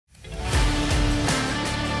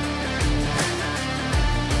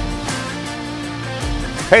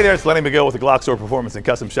Hey there, it's Lenny Magill with the GlockStore Performance and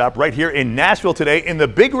Custom Shop right here in Nashville today in the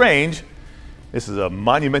big range. This is a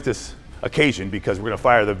monumentous occasion because we're going to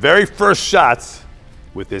fire the very first shots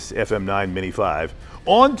with this FM9 Mini 5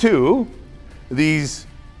 onto these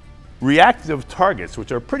reactive targets,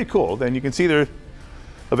 which are pretty cool. Then you can see they're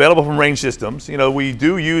available from Range Systems. You know, we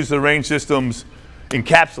do use the Range Systems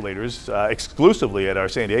encapsulators exclusively at our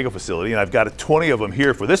San Diego facility, and I've got 20 of them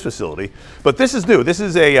here for this facility. But this is new. This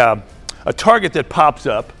is a target that pops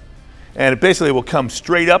up, and it basically will come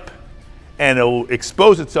straight up, and it'll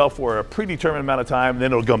expose itself for a predetermined amount of time, and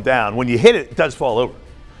then it'll come down. When you hit it, it does fall over.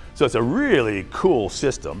 So it's a really cool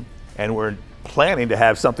system, and we're planning to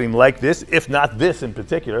have something like this, if not this in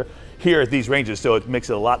particular, here at these ranges, so it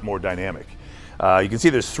makes it a lot more dynamic. You can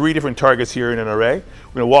see there's 3 different targets here in an array.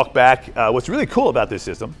 We're going to walk back. What's really cool about this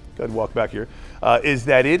system, go ahead and walk back here, is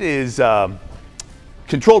that it is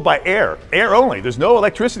controlled by air only. There's no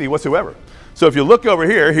electricity whatsoever. So if you look over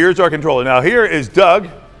here, here's our controller. Now here is Doug.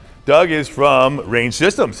 Doug is from Range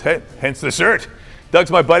Systems, hence the shirt.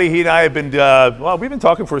 Doug's my buddy. He and I have been, well, we've been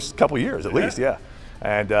talking for a couple years at least, yeah.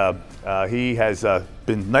 And he has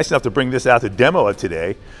been nice enough to bring this out to demo it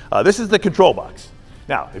today. This is the control box.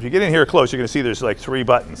 Now, if you get in here close, you're going to see there's like 3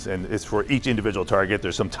 buttons, and it's for each individual target.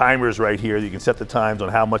 There's some timers right here. You can set the times on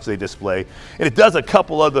how much they display. And it does a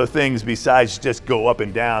couple other things besides just go up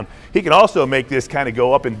and down. He can also make this kind of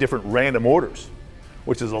go up in different random orders,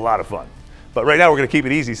 which is a lot of fun. But right now we're going to keep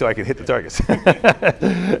it easy so I can hit the targets.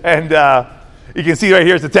 And you can see right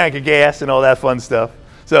here is the tank of gas and all that fun stuff.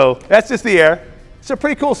 So that's just the air. It's a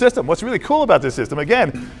pretty cool system. What's really cool about this system,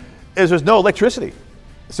 again, is there's no electricity.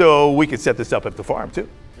 So we could set this up at the farm too.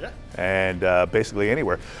 Yeah. And basically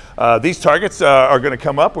anywhere. These targets are going to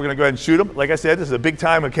come up. We're going to go ahead and shoot them. Like I said, this is a big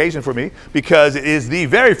time occasion for me because it is the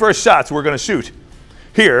very first shots we're going to shoot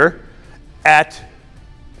here at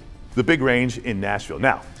the big range in Nashville.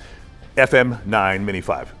 Now, FM9 Mini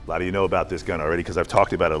 5. A lot of you know about this gun already because I've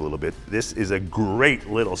talked about it a little bit. This is a great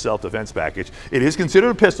little self-defense package. It is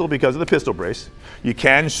considered a pistol because of the pistol brace. You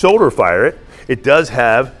can shoulder fire it. It does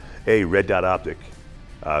have a red dot optic.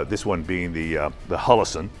 This one being the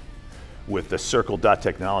Hullison with the circle dot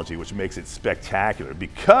technology, which makes it spectacular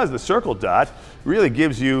because the circle dot really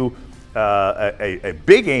gives you a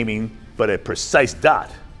big aiming but a precise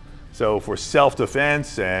dot. So for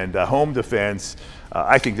self-defense and home defense,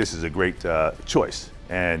 I think this is a great choice.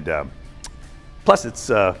 And plus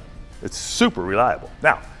it's super reliable.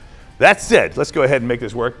 Now, that said, let's go ahead and make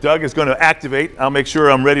this work. Doug is going to activate. I'll make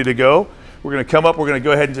sure I'm ready to go. We're going to come up, we're going to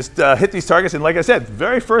go ahead and just hit these targets. And like I said,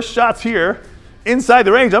 very first shots here inside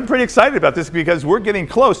the range. I'm pretty excited about this because we're getting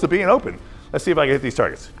close to being open. Let's see if I can hit these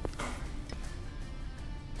targets.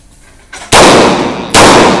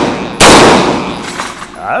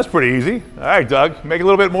 That's pretty easy. All right, Doug, make it a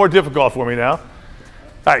little bit more difficult for me now. All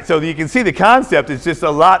right, so you can see the concept is just a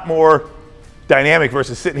lot more dynamic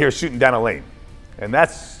versus sitting here shooting down a lane. And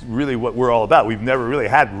that's really what we're all about. We've never really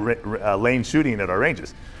had lane shooting at our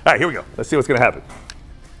ranges. All right, here we go. Let's see what's going to happen.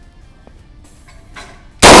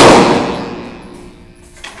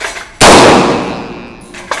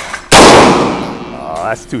 Oh,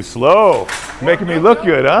 that's too slow. Making me look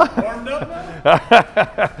good, huh?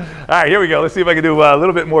 All right, here we go. Let's see if I can do a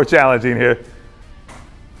little bit more challenging here.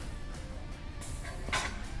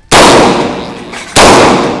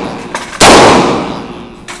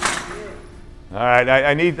 All right,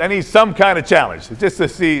 I need some kind of challenge just to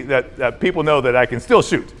see that people know that I can still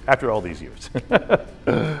shoot after all these years.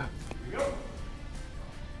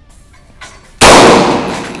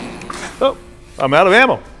 Oh, I'm out of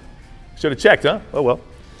ammo. Should have checked, huh? Oh well.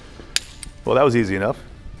 Well, that was easy enough.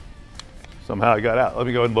 Somehow it got out. Let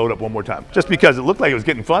me go ahead and load up one more time, just because it looked like it was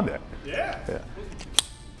getting fun there. Yeah.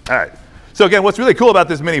 All right. So again, what's really cool about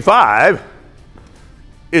this Mini 5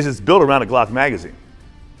 is it's built around a Glock magazine.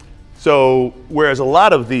 So whereas a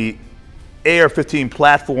lot of the AR-15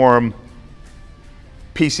 platform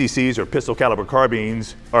PCCs or pistol caliber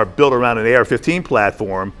carbines are built around an AR-15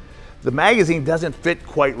 platform, the magazine doesn't fit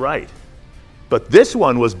quite right. But this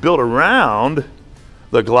one was built around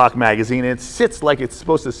the Glock magazine, and it sits like it's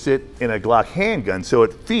supposed to sit in a Glock handgun, so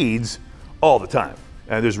it feeds all the time.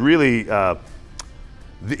 And there's really,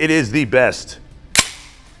 it is the best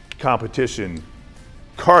competition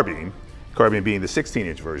carbine being the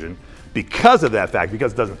 16-inch version, because of that fact,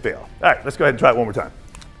 because it doesn't fail. All right, let's go ahead and try it one more time.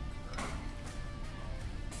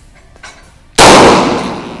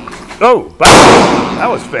 Oh, that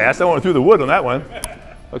was fast. I went through the wood on that one.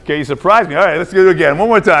 Okay, you surprised me. All right, let's do it again. One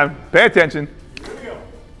more time. Pay attention. Here we go.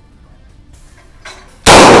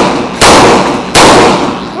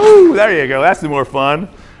 Ooh, there you go. That's the more fun.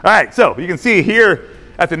 All right, so you can see here,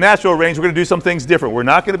 at the Nashville range, we're going to do some things different. We're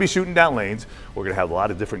not going to be shooting down lanes. We're going to have a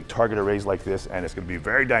lot of different target arrays like this, and it's going to be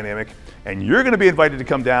very dynamic. And you're going to be invited to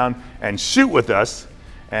come down and shoot with us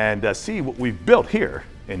and see what we've built here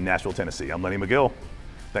in Nashville, Tennessee. I'm Lenny Magill.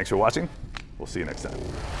 Thanks for watching. We'll see you next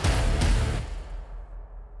time.